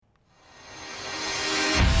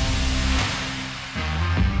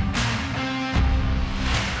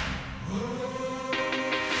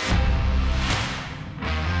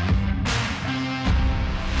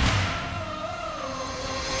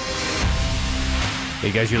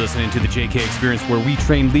Hey guys, you're listening to the JK Experience, where we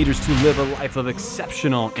train leaders to live a life of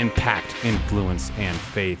exceptional impact, influence, and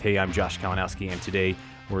faith. Hey, I'm Josh Kalinowski, and today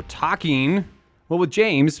we're talking, with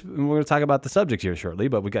James. We're going to talk about the subject here shortly,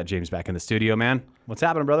 but we got James back in the studio, man. What's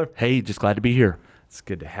happening, brother? Hey, just glad to be here. It's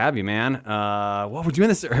good to have you, man. We're doing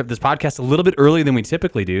this podcast a little bit earlier than we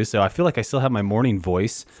typically do, so I feel like I still have my morning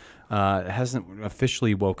voice. It hasn't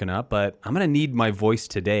officially woken up, but I'm going to need my voice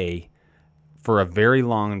today for a very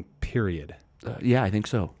long period. Yeah, I think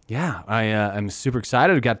so. Yeah, I'm super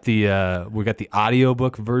excited. We got the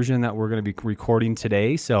audiobook version that we're going to be recording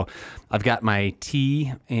today. So I've got my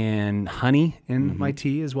tea and honey in my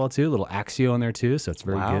tea as well too. A little Axio in there too, so it's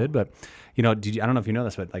very good. But I don't know if you know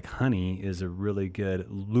this, but like honey is a really good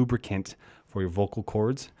lubricant for your vocal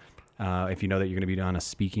cords. If you know that you're going to be on a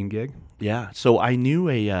speaking gig. Yeah. So I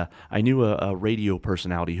knew a radio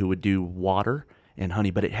personality who would do water and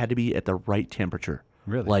honey, but it had to be at the right temperature.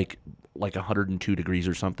 Really? Like 102 degrees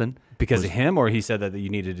or something. Because of him, or he said that you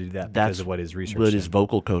needed to do that because of what his research What said? his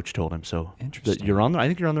vocal coach told him. So interesting. I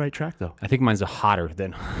think you're on the right track, though. I think mine's hotter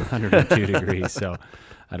than 102 degrees. So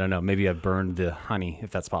I don't know. Maybe I burned the honey,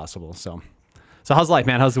 if that's possible. So how's life,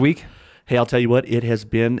 man? How's the week? Hey, I'll tell you what. It has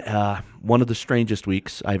been one of the strangest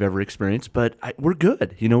weeks I've ever experienced, but we're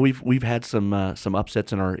good. You know, we've had some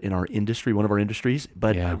upsets in our industry, one of our industries,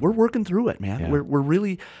 but we're working through it, man. Yeah. We're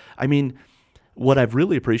really, I mean. What I've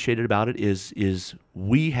really appreciated about it is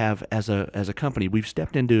we have, as a company, we've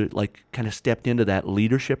stepped into that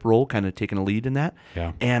leadership role, kind of taking a lead in that.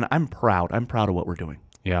 Yeah. And I'm proud. I'm proud of what we're doing.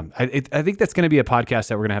 Yeah, I think that's going to be a podcast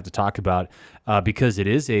that we're going to have to talk about because it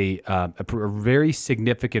is a very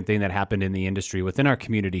significant thing that happened in the industry within our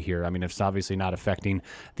community here. I mean, it's obviously not affecting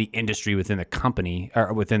the industry within the company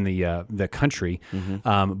or within the country,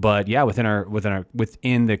 but yeah,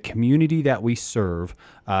 within the community that we serve,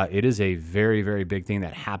 it is a very, very big thing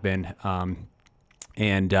that happened.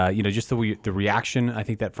 And just the reaction, I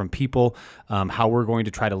think that from people, how we're going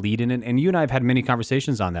to try to lead in it. And you and I have had many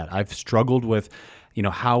conversations on that. I've struggled with,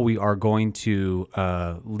 how we are going to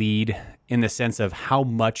lead in the sense of how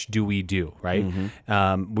much do we do, right?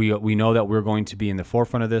 We know that we're going to be in the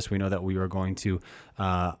forefront of this. We know that we are going to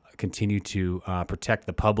continue to protect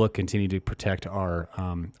the public, continue to protect our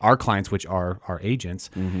clients, which are our agents.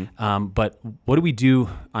 But what do we do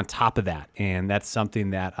on top of that? And that's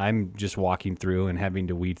something that I'm just walking through and having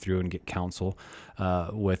to weed through and get counsel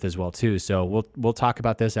with as well too. So we'll talk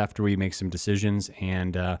about this after we make some decisions,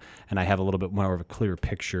 and I have a little bit more of a clear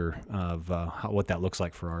picture of what that looks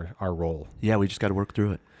like for our role. Yeah, we just got to work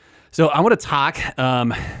through it. So I want to talk.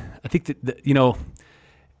 I think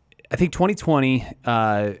I think 2020,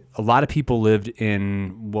 a lot of people lived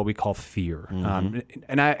in what we call fear.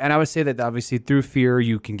 And I would say that obviously through fear,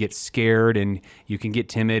 you can get scared and you can get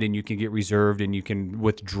timid and you can get reserved and you can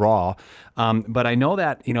withdraw. But I know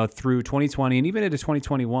that, through 2020 and even into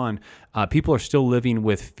 2021, people are still living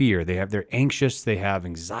with fear. They're anxious, they have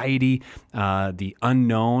anxiety. The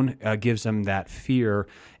unknown gives them that fear.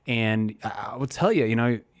 And I will tell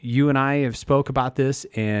you, you and I have spoke about this,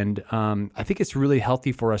 and I think it's really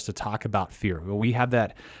healthy for us to talk about fear. We have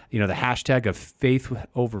that, the hashtag of faith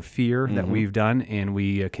over fear that we've done, and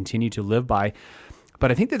we continue to live by. But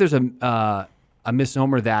I think that there's a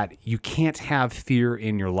misnomer that you can't have fear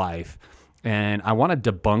in your life. And I want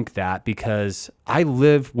to debunk that because I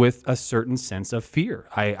live with a certain sense of fear.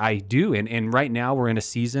 I do. And right now we're in a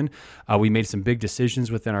season. We made some big decisions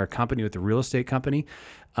within our company, with the real estate company.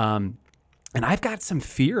 And I've got some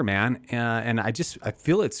fear, man. And I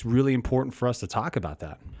feel it's really important for us to talk about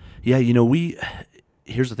that. Yeah.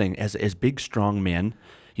 Here's the thing, as big, strong men,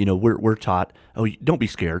 we're taught, don't be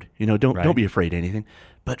scared, don't be afraid of anything.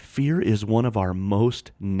 But fear is one of our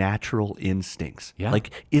most natural instincts. Yeah.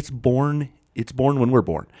 Like it's born when we're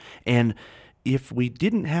born. And if we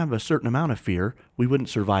didn't have a certain amount of fear, we wouldn't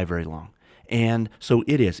survive very long. And so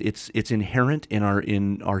it's inherent in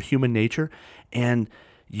our human nature. And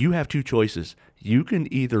you have two choices. You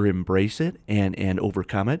can either embrace it and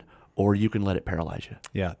overcome it, or you can let it paralyze you.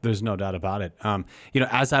 Yeah, there's no doubt about it.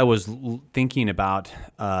 As I was thinking about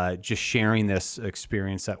just sharing this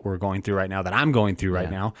experience that we're going through right now, that I'm going through right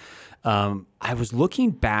now, I was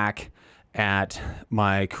looking back at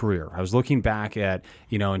my career. I was looking back at,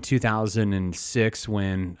 in 2006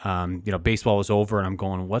 when, baseball was over, and I'm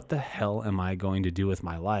going, what the hell am I going to do with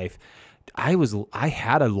my life? I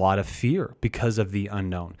had a lot of fear because of the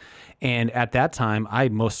unknown. And at that time, I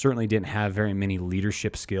most certainly didn't have very many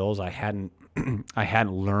leadership skills. I hadn't I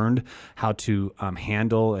hadn't learned how to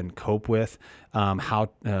handle and cope with my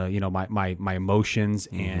emotions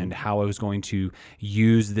and how I was going to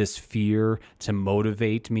use this fear to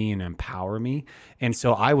motivate me and empower me. And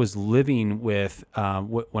so I was living with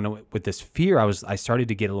with this fear. I started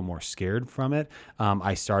to get a little more scared from it.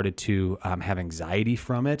 I started to have anxiety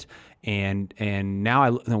from it. And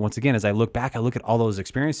now once again, as I look back, I look at all those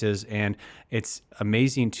experiences, and it's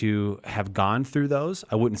amazing to have gone through those.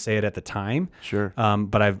 I wouldn't say it at the time, Sure.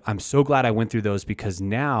 but I'm so glad I went through those, because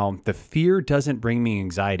now the fear doesn't bring me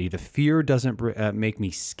anxiety. The fear doesn't make me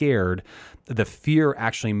scared. The fear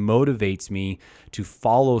actually motivates me to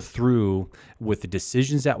follow through with the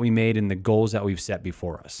decisions that we made and the goals that we've set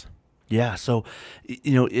before us. Yeah. So,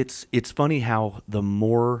 it's funny how the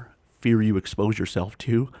more fear you expose yourself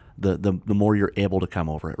to, the more you're able to come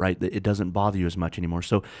over it, right? It doesn't bother you as much anymore.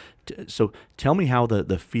 So tell me how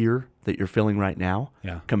the fear that you're feeling right now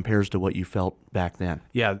compares to what you felt back then.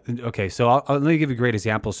 Yeah. Okay. So let me give you a great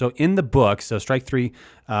example. So in the book, so Strike Three,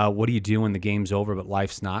 what do you do when the game's over but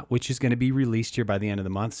life's not, which is going to be released here by the end of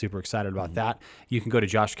the month. Super excited about that. You can go to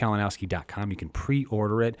joshkalinowski.com. You can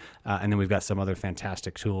pre-order it. And then we've got some other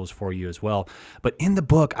fantastic tools for you as well. But in the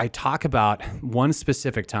book, I talk about one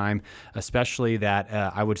specific time, especially that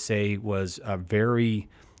I would say was a very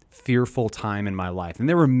fearful time in my life. And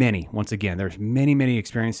there were many, once again, there's many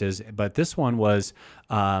experiences, but this one was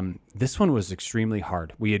extremely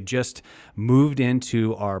hard. We had just moved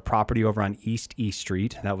into our property over on East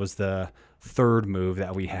Street. That was the third move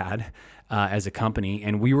that we had as a company.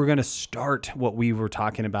 And we were going to start what we were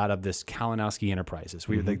talking about of this Kalinowski Enterprises.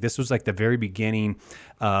 This was like the very beginning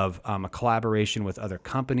of a collaboration with other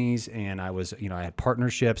companies. And I had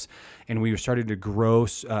partnerships, and we were starting to grow.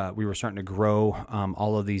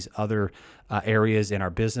 All of these other areas in our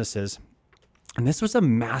businesses. And this was a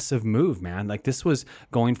massive move, man. Like, this was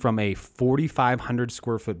going from a 4,500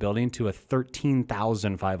 square foot building to a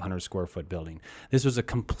 13,500 square foot building. This was a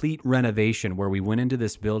complete renovation where we went into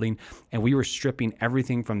this building and we were stripping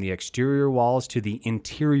everything from the exterior walls to the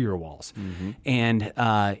interior walls. And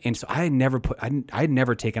so I had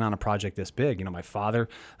never taken on a project this big. My father,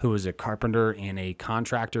 who was a carpenter and a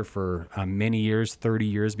contractor for many years, 30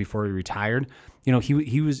 years before he retired,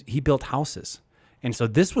 he built houses. And so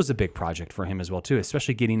this was a big project for him as well, too,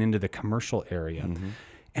 especially getting into the commercial area.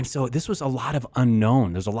 And so this was a lot of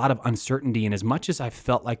unknown. There's a lot of uncertainty. And as much as I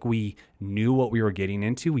felt like we knew what we were getting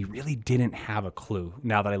into, we really didn't have a clue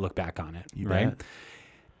now that I look back on it. Right.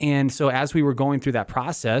 And so as we were going through that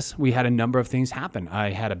process, we had a number of things happen. I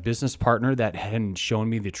had a business partner that hadn't shown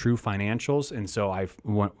me the true financials. And so I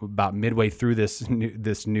went about midway through this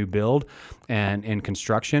new build and in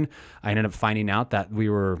construction, I ended up finding out that we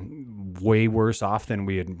were way worse off than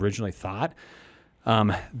we had originally thought.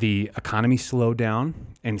 The economy slowed down,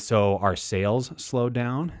 and so our sales slowed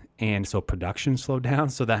down, and so production slowed down.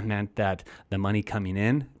 So that meant that the money coming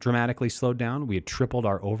in dramatically slowed down. We had tripled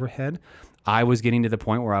our overhead. I was getting to the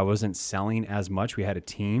point where I wasn't selling as much. We had a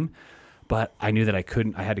team, but I knew that I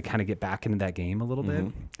had to kind of get back into that game a little bit.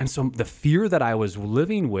 And so the fear that I was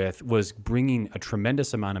living with was bringing a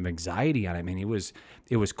tremendous amount of anxiety on it. I mean, it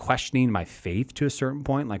was questioning my faith to a certain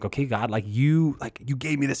point. Like, okay, God, you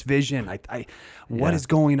gave me this vision. What is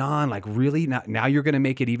going on? Like, really? Now you're going to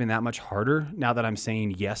make it even that much harder now that I'm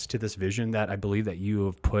saying yes to this vision that I believe that you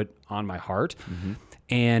have put on my heart.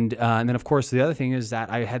 And then, of course, the other thing is that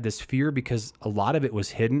I had this fear because a lot of it was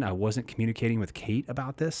hidden. I wasn't communicating with Kate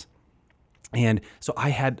about this. And so I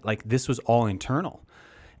had, this was all internal.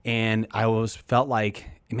 And I always felt like,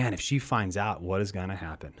 man, if she finds out, what is going to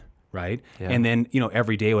happen? Right. Yeah. And then,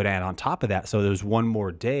 every day would add on top of that. So there was one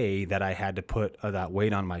more day that I had to put that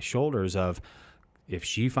weight on my shoulders of, if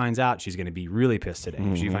she finds out, she's going to be really pissed today.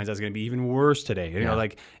 If she finds out, it's going to be even worse today.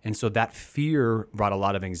 And so that fear brought a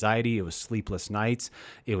lot of anxiety. It was sleepless nights.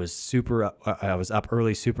 It was I was up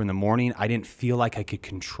early, super in the morning. I didn't feel like I could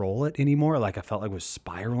control it anymore. Like, I felt like it was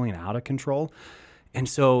spiraling out of control. And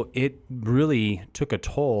so it really took a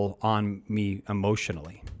toll on me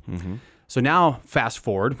emotionally. So now, fast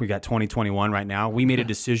forward, we got 2021 right now. We made a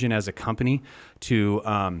decision as a company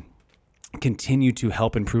to continue to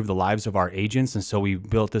help improve the lives of our agents. And so we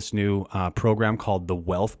built this new program called the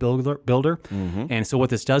Wealth Builder. And so what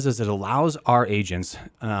this does is it allows our agents,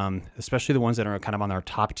 especially the ones that are kind of on our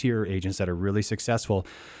top tier agents that are really successful,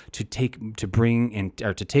 to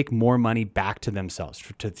take more money back to themselves,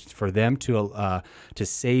 for them to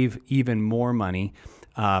save even more money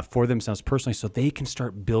for themselves personally, so they can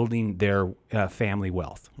start building their family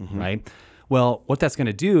wealth, right? Well, what that's going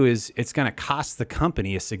to do is it's going to cost the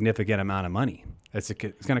company a significant amount of money. It's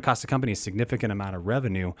going to cost the company a significant amount of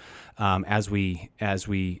revenue as we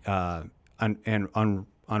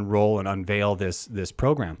unroll and unveil this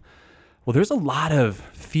program. Well, there's a lot of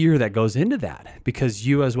fear that goes into that, because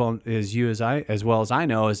as well as I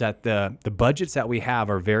know, is that the budgets that we have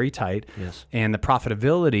are very tight, Yes. and the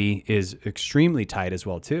profitability is extremely tight as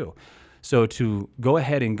well too. So to go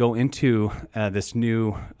ahead and go into this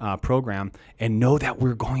new program and know that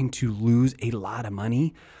we're going to lose a lot of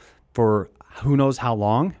money for who knows how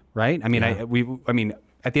long, right? I mean, Yeah.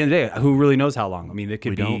 at the end of the day, who really knows how long? I mean, it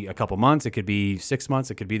could be don't. a couple months, it could be 6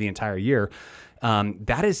 months, it could be the entire year.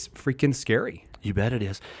 That is freaking scary. You bet it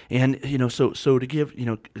is. And, so to give,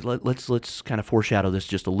 let's kind of foreshadow this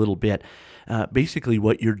just a little bit. Basically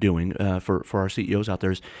what you're doing for our CEOs out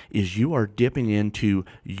there is you are dipping into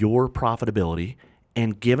your profitability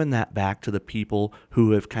and giving that back to the people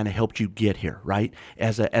who have kind of helped you get here, right?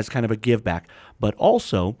 As kind of a give back. But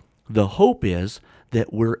also the hope is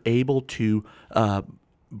that we're able to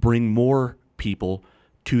bring more people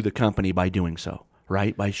to the company by doing so,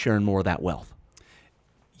 right? By sharing more of that wealth.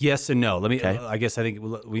 Yes and no. Okay. I think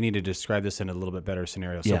we need to describe this in a little bit better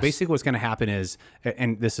scenario. So Yes. basically what's going to happen is,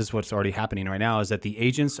 and this is what's already happening right now, is that the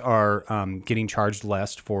agents are getting charged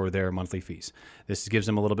less for their monthly fees. This gives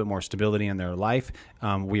them a little bit more stability in their life.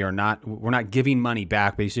 We're not giving money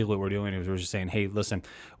back. Basically what we're doing is we're just saying, hey, listen,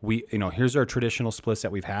 here's our traditional splits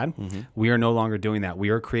that we've had. Mm-hmm. We are no longer doing that. We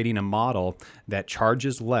are creating a model that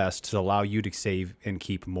charges less to allow you to save and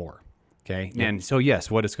keep more. Okay. Yep. And so,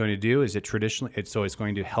 yes, what it's going to do is it's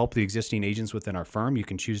going to help the existing agents within our firm. You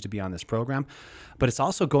can choose to be on this program, but it's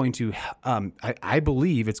also going to, I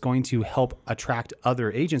believe it's going to help attract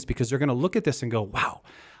other agents, because they're going to look at this and go, wow,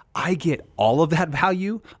 I get all of that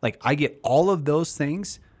value. Like, I get all of those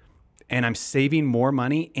things, and I'm saving more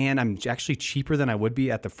money, and I'm actually cheaper than I would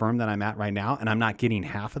be at the firm that I'm at right now. And I'm not getting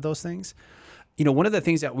half of those things. One of the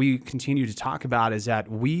things that we continue to talk about is that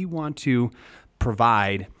we want to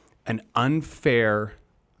provide an unfair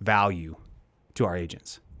value to our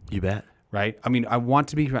agents. You bet. Right? I mean, I want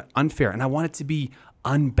to be unfair, and I want it to be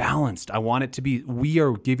unbalanced. I want it to be, we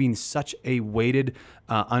are giving such a weighted,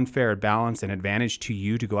 unfair balance and advantage to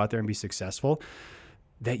you to go out there and be successful,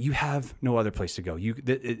 that you have no other place to go.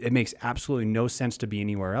 It makes absolutely no sense to be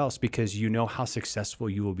anywhere else, because you know how successful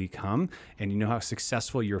you will become, and you know how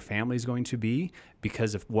successful your family is going to be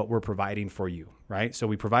because of what we're providing for you, right? So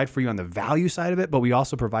we provide for you on the value side of it, but we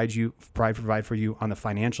also provide for you on the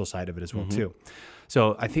financial side of it as well too.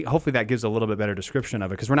 So I think hopefully that gives a little bit better description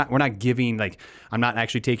of it, because we're not giving, like, I'm not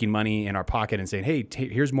actually taking money in our pocket and saying, hey,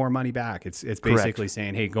 here's more money back. It's basically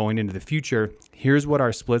saying, hey, going into the future, here's what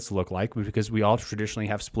our splits look like, because we all traditionally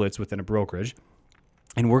have splits within a brokerage.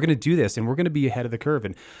 And we're going to do this, and we're going to be ahead of the curve,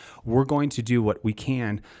 and we're going to do what we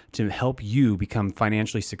can to help you become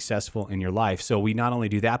financially successful in your life. So we not only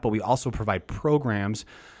do that, but we also provide programs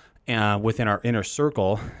within our inner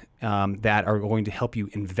circle that are going to help you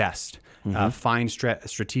invest. Find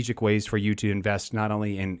strategic ways for you to invest, not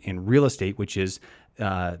only in real estate, which is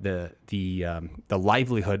the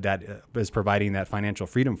livelihood that is providing that financial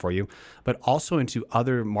freedom for you, but also into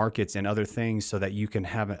other markets and other things, so that you can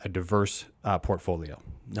have a diverse portfolio.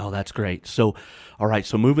 No, that's great. So, all right.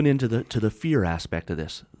 So moving into the fear aspect of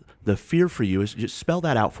this. The fear for you is, just spell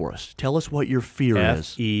that out for us. Tell us what your fear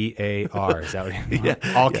is. FEAR. Is that what Yeah.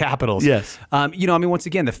 All capitals. Yes. Once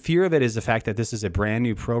again, the fear of it is the fact that this is a brand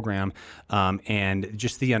new program, and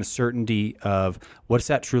just the uncertainty of what's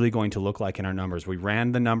that truly going to look like in our numbers. We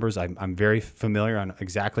ran the numbers. I'm very familiar on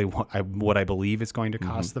exactly what I believe it's going to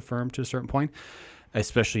cost the firm to a certain point,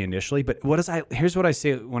 especially initially. But here's what I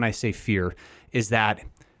say when I say fear is that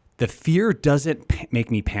the fear doesn't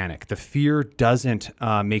make me panic. The fear doesn't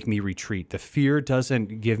make me retreat. The fear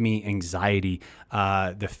doesn't give me anxiety.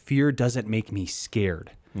 The fear doesn't make me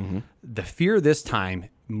scared. Mm-hmm. The fear this time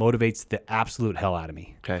motivates the absolute hell out of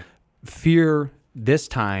me. Okay. Fear this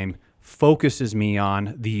time focuses me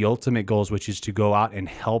on the ultimate goals, which is to go out and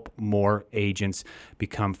help more agents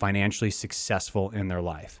become financially successful in their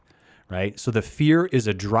life, right? So the fear is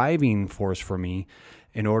a driving force for me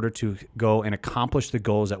in order to go and accomplish the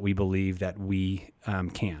goals that we believe that we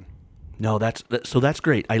can. No, that's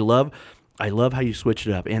great. I love how you switched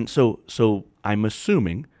it up. And so I'm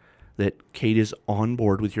assuming that Kate is on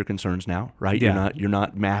board with your concerns now, right? Yeah. You're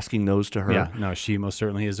not masking those to her. Yeah, no, she most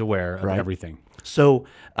certainly is aware of everything. So,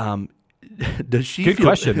 does she Good feel,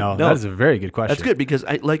 question, though. No, that is a very good question. That's good, because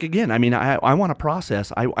I want to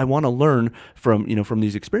process. I want to learn from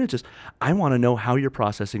these experiences. I want to know how you're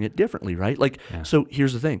processing it differently, right? So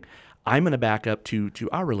here's the thing. I'm going to back up to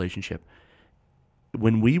our relationship.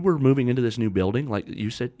 When we were moving into this new building, like you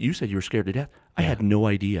said you were scared to death. I had no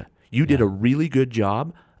idea. You did a really good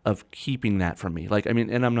job of keeping that from me. Like, I mean,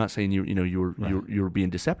 and I'm not saying you were being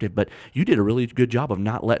deceptive, but you did a really good job of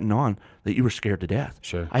not letting on that you were scared to death.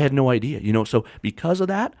 Sure. I had no idea, so because of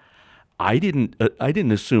that, I didn't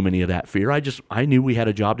assume any of that fear. I knew we had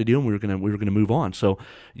a job to do and we were gonna move on. So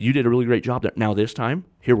you did a really great job. Now this time,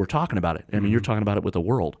 here we're talking about it. I mean, you're talking about it with the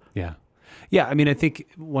world. Yeah. Yeah, I mean, I think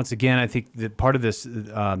once again, I think that part of this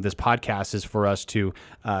this podcast is for us to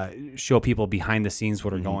show people behind the scenes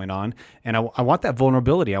what are going on, and I want that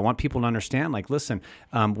vulnerability. I want people to understand, like, listen,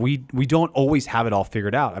 we don't always have it all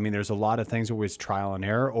figured out. I mean, there's a lot of things where it's trial and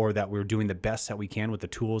error, or that we're doing the best that we can with the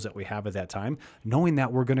tools that we have at that time, knowing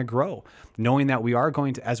that we're going to grow, knowing that we are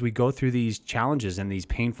going to, as we go through these challenges and these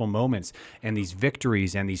painful moments and these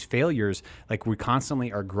victories and these failures, like we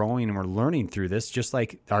constantly are growing and we're learning through this, just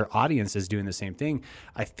like our audience is doing the same thing.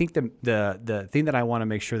 I think the thing that I want to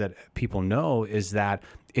make sure that people know is that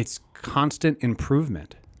it's constant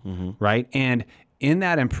improvement, right? And in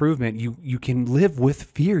that improvement, you can live with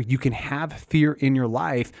fear. You can have fear in your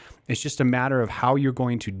life. It's just a matter of how you're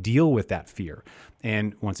going to deal with that fear.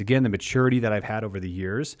 And once again, the maturity that I've had over the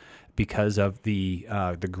years, because of the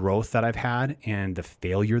growth that I've had and the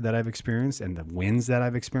failure that I've experienced and the wins that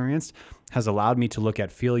I've experienced, has allowed me to look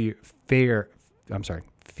at fear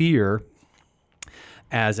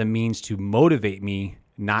as a means to motivate me,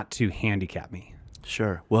 not to handicap me.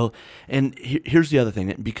 Sure. Well, and here's the other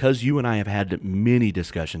thing. Because you and I have had many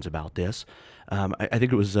discussions about this, I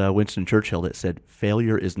think it was Winston Churchill that said,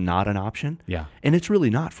 failure is not an option. Yeah. And it's really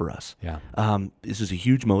not for us. Yeah. This is a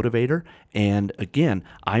huge motivator. And again,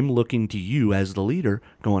 I'm looking to you as the leader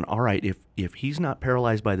going, all right, if he's not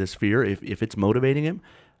paralyzed by this fear, if it's motivating him,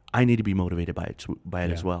 I need to be motivated by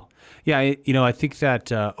it as well. Yeah, I think that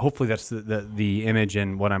hopefully that's the image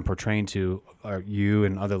and what I'm portraying to you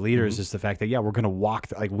and other leaders is the fact that, we're going to walk,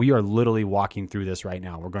 like we are literally walking through this right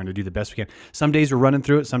now. We're going to do the best we can. Some days we're running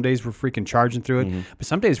through it. Some days we're freaking charging through it. But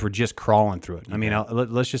some days we're just crawling through it. I mean,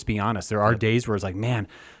 let's just be honest. There are days where it's like, man,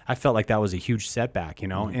 I felt like that was a huge setback,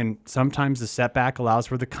 and sometimes the setback allows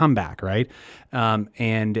for the comeback, right?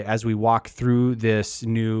 And as we walk through this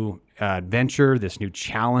new adventure, this new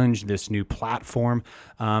challenge, this new platform,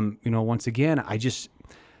 once again,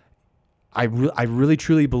 I really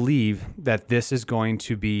truly believe that this is going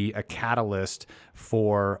to be a catalyst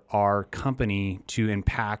for our company to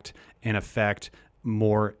impact and affect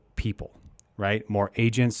more people, right? More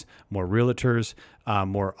agents, more realtors,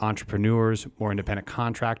 more entrepreneurs, more independent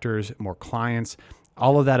contractors, more clients,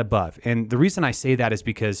 all of that above. And the reason I say that is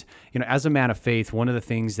because, as a man of faith, one of the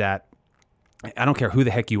things that I don't care who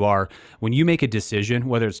the heck you are, when you make a decision,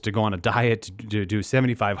 whether it's to go on a diet, to do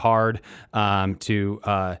 75 hard,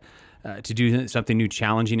 to do something new,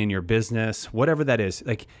 challenging in your business, whatever that is,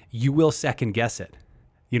 like you will second guess it.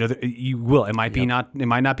 You will. It might be it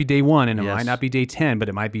might not be day 1, and it might not be day 10, but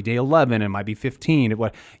it might be day 11, and it might be 15.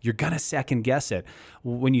 You're gonna second guess it.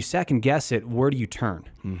 When you second guess it, where do you turn?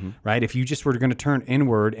 Right? If you just were going to turn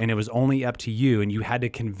inward and it was only up to you, and you had to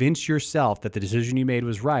convince yourself that the decision you made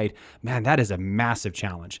was right, man, that is a massive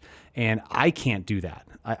challenge. And I can't do that.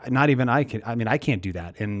 I can't do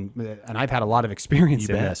that. And I've had a lot of experience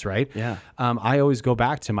in this, right? Yeah. I always go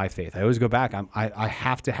back to my faith. I always go back. I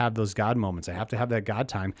have to have those God moments. I have to have that God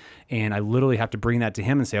time. And I literally have to bring that to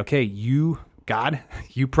him and say, okay, God,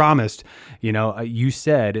 you promised, you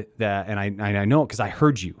said that, and I know it because I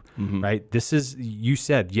heard you, right? You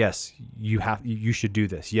said, yes, you should do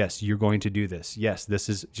this. Yes, you're going to do this. Yes, this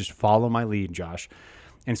is just follow my lead, Josh.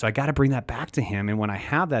 And so I got to bring that back to him. And when I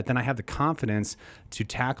have that, then I have the confidence to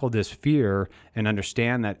tackle this fear and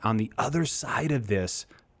understand that on the other side of this,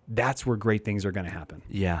 that's where great things are going to happen.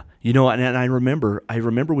 Yeah. And I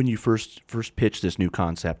remember when you first pitched this new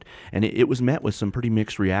concept, and it was met with some pretty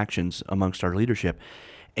mixed reactions amongst our leadership.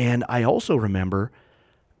 And I also remember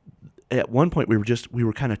at one point we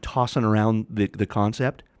were kind of tossing around the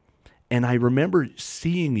concept. And I remember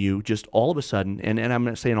seeing you just all of a sudden, and I'm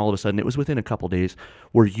not saying all of a sudden, it was within a couple of days,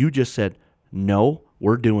 where you just said, no,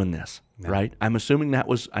 we're doing this, right? I'm assuming that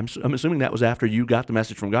was after you got the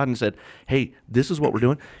message from God and said, hey, this is what we're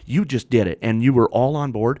doing. You just did it, and you were all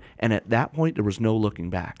on board, and at that point, there was no looking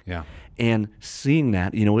back. Yeah. And seeing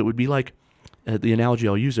that, it would be like, the analogy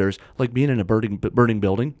I'll use there is like being in a burning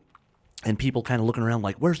building, and people kind of looking around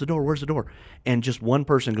like, where's the door? Where's the door? And just one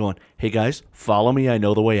person going, hey, guys, follow me. I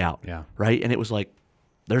know the way out. Yeah. Right? And it was like,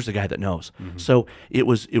 there's the guy that knows. So it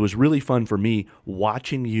was really fun for me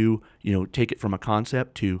watching you, take it from a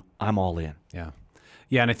concept to I'm all in. Yeah.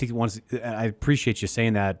 Yeah, and I think I appreciate you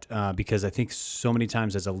saying that because I think so many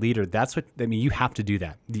times as a leader, that's what I mean. You have to do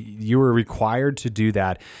that. You are required to do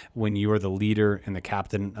that when you are the leader and the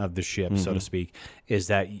captain of the ship, so to speak. Is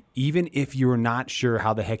that even if you're not sure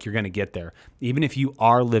how the heck you're going to get there, even if you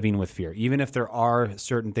are living with fear, even if there are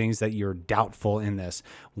certain things that you're doubtful in this,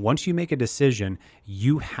 once you make a decision,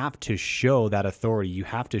 you have to show that authority. You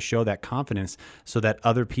have to show that confidence so that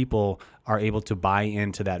other people are able to buy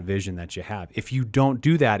into that vision that you have. If you don't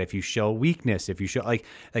do that, if you show weakness, if you show like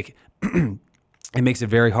it makes it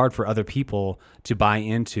very hard for other people to buy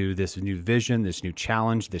into this new vision, this new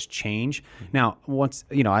challenge, this change. Now, once,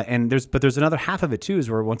 and there's another half of it too, is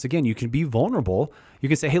where once again, you can be vulnerable. You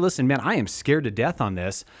can say, hey, listen, man, I am scared to death on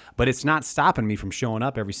this, but it's not stopping me from showing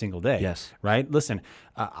up every single day. Yes. Right. Listen,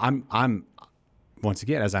 I'm once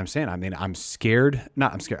again, as I'm saying, I mean, I'm scared,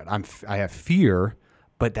 not I'm scared. I have fear,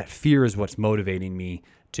 but that fear is what's motivating me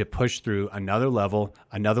to push through another level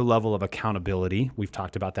of accountability. We've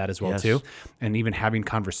talked about that as well too. And even having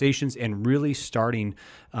conversations and really starting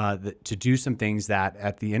to do some things that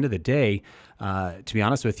at the end of the day, to be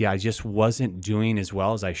honest with you, I just wasn't doing as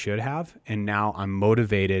well as I should have. And now I'm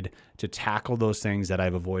motivated to tackle those things that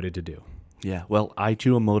I've avoided to do. Yeah. Well, I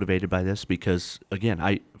too am motivated by this because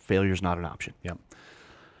again, failure is not an option. Yep.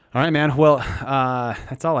 All right, man. Well,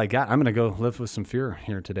 that's all I got. I'm going to go live with some fear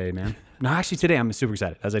here today, man. No, actually today I'm super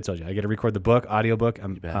excited. As I told you, I get to record the audiobook.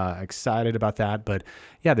 I'm excited about that. But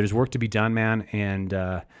yeah, there's work to be done, man. And,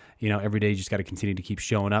 every day you just got to continue to keep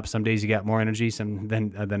showing up. Some days you got more energy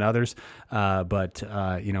than others. But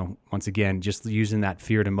once again, just using that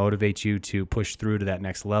fear to motivate you to push through to that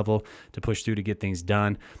next level, to push through to get things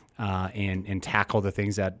done and tackle the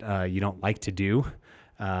things that you don't like to do.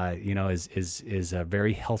 Is a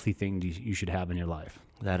very healthy thing you should have in your life.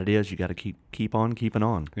 That it is. You got to keep on keeping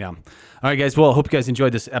on. Yeah. All right, guys. Well, I hope you guys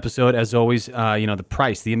enjoyed this episode. As always, the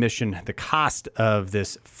price, the admission, the cost of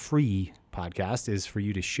this free podcast is for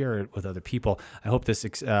you to share it with other people. I hope this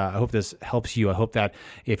helps you. I hope that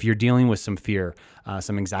if you're dealing with some fear,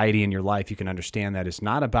 some anxiety in your life, you can understand that it's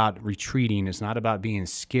not about retreating. It's not about being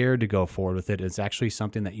scared to go forward with it. It's actually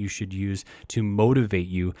something that you should use to motivate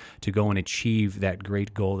you to go and achieve that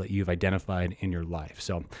great goal that you've identified in your life.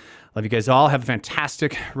 So love you guys all. Have a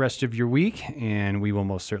fantastic rest of your week, and we will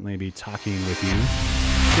most certainly be talking with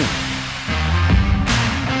you soon.